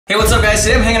Hey, what's up guys?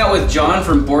 Today I'm hanging out with John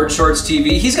from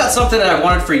BoredShortsTV. He's got something that I've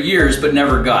wanted for years but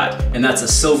never got, and that's a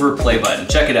silver play button.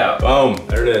 Check it out. Boom,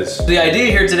 there it is. The idea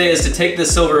here today is to take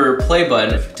this silver play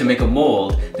button to make a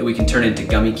mold that we can turn into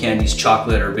gummy candies,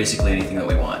 chocolate, or basically anything that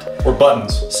we want. Or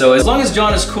buttons. So as long as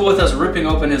John is cool with us ripping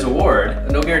open his award,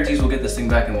 no guarantees we'll get this thing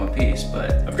back in one piece,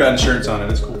 but... I've got insurance on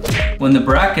it, it's cool. When the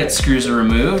bracket screws are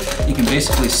removed, you can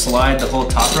basically slide the whole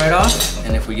top right off,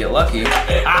 and if we get lucky... Dude!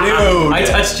 I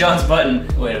touched John's button.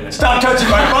 Wait a minute. Stop touching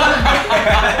my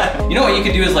button! You know what you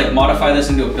could do is like modify this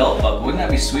into a belt buckle. Wouldn't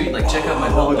that be sweet? Like check out my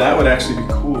belt buckle. That would actually be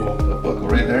cool. The buckle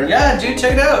right there. Yeah, dude,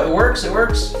 check it out. It works, it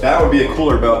works. That would be a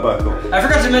cooler belt buckle. I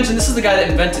forgot to mention, this is the guy that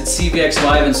invented CVX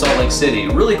Live in Salt Lake City.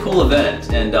 Really cool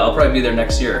event, and I'll probably be there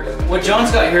next year. What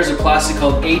John's got here is a plastic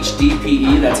called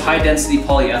HDPE. That's high density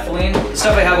polyethylene. The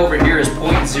stuff I have over here is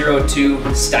 0.02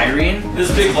 styrene.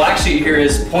 This big black sheet here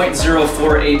is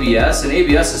 0.04 ABS, and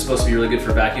ABS is supposed to be really good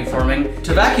for vacuum forming.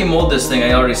 To vacuum mold this thing,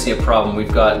 I already see a problem.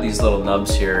 We've got these little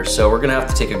nubs here, so we're gonna have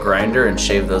to take a grinder and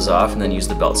shave those off and then use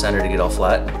the belt sander to get all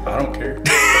flat. I don't care.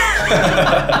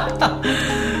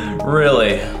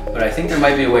 Really? But I think there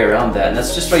might be a way around that, and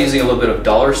that's just by using a little bit of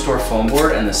dollar store foam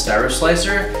board and the styro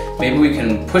slicer. Maybe we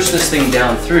can push this thing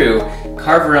down through,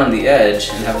 carve around the edge,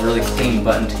 and have a really clean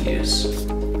button to use.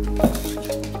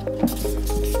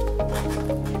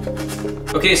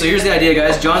 Okay, so here's the idea,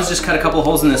 guys. John's just cut a couple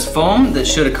holes in this foam that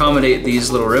should accommodate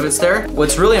these little rivets there.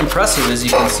 What's really impressive is you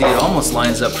can see it almost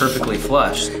lines up perfectly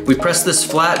flush. We press this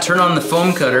flat, turn on the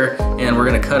foam cutter, and we're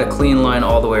gonna cut a clean line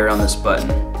all the way around this button.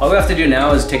 All we have to do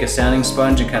now is take a sanding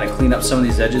sponge and kind of clean up some of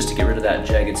these edges to get rid of that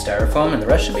jagged styrofoam, and the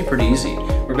rest should be pretty easy.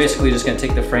 We're basically just gonna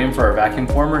take the frame for our vacuum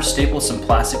former, staple some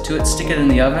plastic to it, stick it in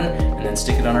the oven, and then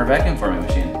stick it on our vacuum forming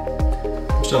machine.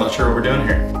 Still not sure what we're doing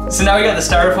here. So now we got the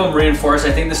styrofoam reinforced.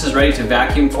 I think this is ready to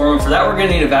vacuum form. For that, we're gonna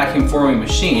need a vacuum forming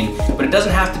machine, but it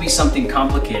doesn't have to be something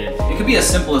complicated. It could be as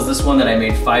simple as this one that I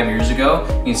made 5 years ago.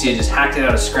 You can see I just hacked it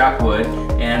out of scrap wood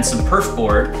and some perf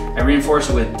board. I reinforced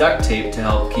it with duct tape to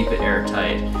help keep it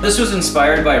airtight. This was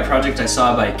inspired by a project I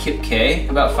saw by Kip K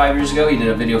about 5 years ago. He did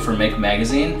a video for Make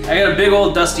Magazine. I got a big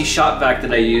old dusty shop vac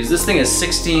that I use. This thing is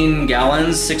 16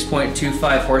 gallons,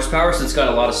 6.25 horsepower, so it's got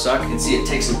a lot of suck. You can see it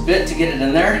takes a bit to get it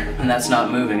in there, and that's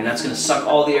not moving, and that's gonna suck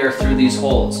all the air through these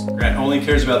holes. Grant only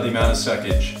cares about the amount of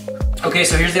suckage. Okay,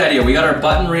 so here's the idea. We got our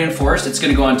button reinforced. It's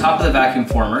gonna go on top of the vacuum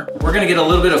former. We're gonna get a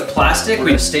little bit of plastic. We're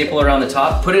gonna staple around the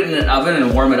top, put it in an oven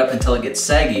and warm it up until it gets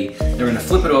saggy. Then we're gonna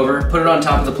flip it over, put it on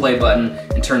top of the play button,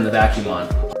 and turn the vacuum on.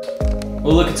 Oh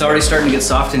look, it's already starting to get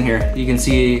soft in here. You can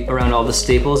see around all the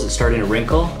staples, it's starting to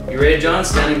wrinkle. You ready, John?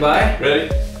 Standing by? Ready?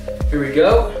 Here we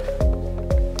go.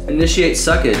 Initiate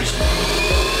suckage.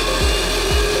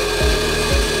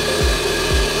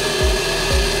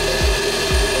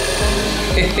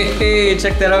 Hey,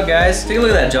 check that out, guys. Take a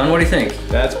look at that, John. What do you think?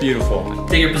 That's beautiful.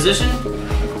 Take your position.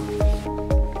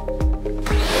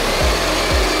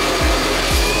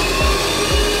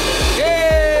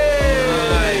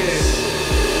 Nice.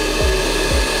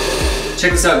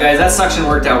 Check this out, guys. That suction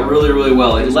worked out really, really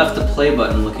well. It left the play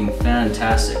button looking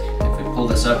fantastic. If we pull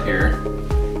this up here,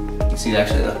 you can see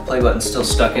actually the play button's still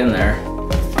stuck in there.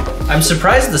 I'm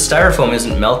surprised the styrofoam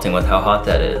isn't melting with how hot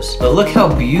that is. But look how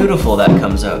beautiful that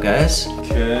comes out, guys.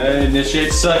 Okay,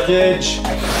 initiate suckage.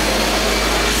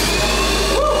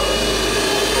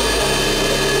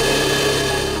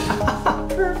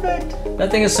 Perfect. That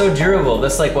thing is so durable.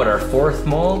 That's like, what, our 4th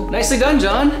mold? Nicely done,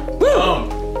 John.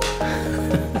 Boom.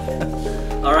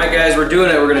 All right, guys, we're doing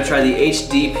it. We're gonna try the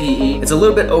HDPE. It's a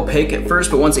little bit opaque at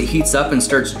first, but once it heats up and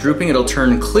starts drooping, it'll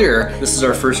turn clear. This is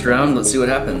our first round. Let's see what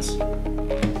happens.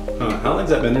 How long's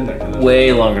that been in there?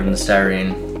 Way longer than the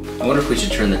styrene. I wonder if we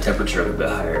should turn the temperature up a bit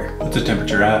higher. What's the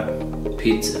temperature at?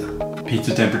 Pizza.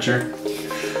 Pizza temperature?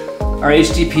 Our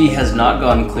HDP has not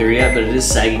gone clear yet, but it is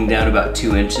sagging down about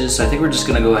 2 inches, so I think we're just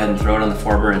gonna go ahead and throw it on the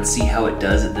former and see how it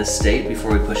does at this state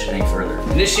before we push it any further.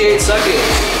 Initiate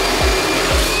suckage.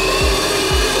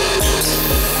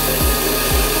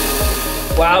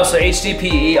 Wow, so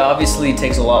HDPE obviously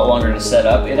takes a lot longer to set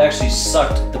up. It actually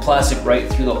sucked the plastic right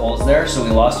through the holes there, so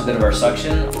we lost a bit of our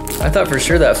suction. I thought for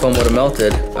sure that foam would have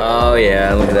melted. Oh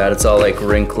yeah, look at that. It's all like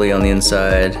wrinkly on the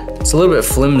inside. It's a little bit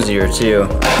flimsier too.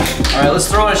 All right, let's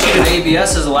throw on a sheet of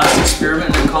ABS as a last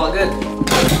experiment and call it good.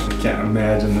 I can't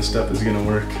imagine this stuff is gonna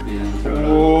work. Yeah.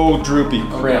 Oh, droopy.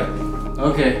 Crap.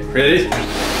 Okay. Ready?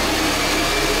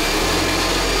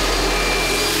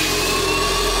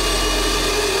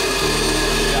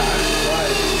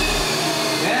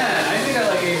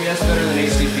 Better than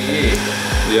HDPE.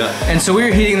 Yeah. And so we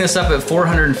were heating this up at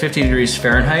 450 degrees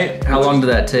Fahrenheit. How long did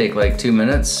that take? Like 2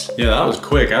 minutes? Yeah, that was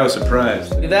quick. I was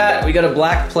surprised. Look at that. We got a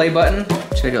black play button.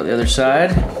 Check out the other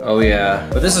side. Oh yeah.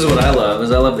 But this is what I love,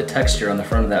 is I love the texture on the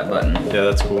front of that button. Yeah,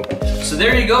 that's cool. So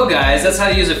there you go, guys. That's how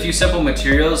to use a few simple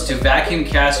materials to vacuum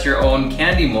cast your own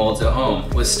candy molds at home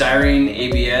with styrene,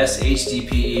 ABS,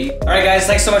 HDPE. All right, guys,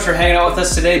 thanks so much for hanging out with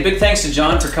us today. Big thanks to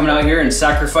John for coming out here and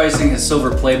sacrificing his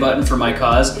silver play button for my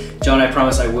cause. John, I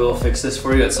promise I will fix this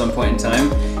for you at some point in time.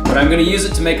 But I'm gonna use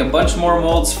it to make a bunch more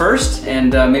molds first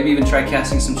and maybe even try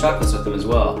casting some chocolates with them as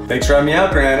well. Thanks for having me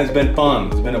out, Grant. It's been fun.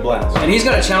 It's been a blast. And he's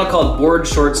got a channel called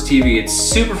BoredShortsTV. It's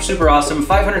super awesome.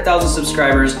 500,000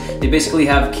 subscribers. They basically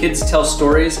have kids tell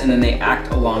stories and then they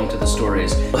act along to the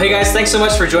stories. Well, hey guys, thanks so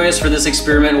much for joining us for this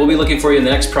experiment. We'll be looking for you in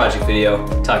the next project video.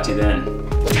 Talk to you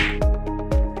then.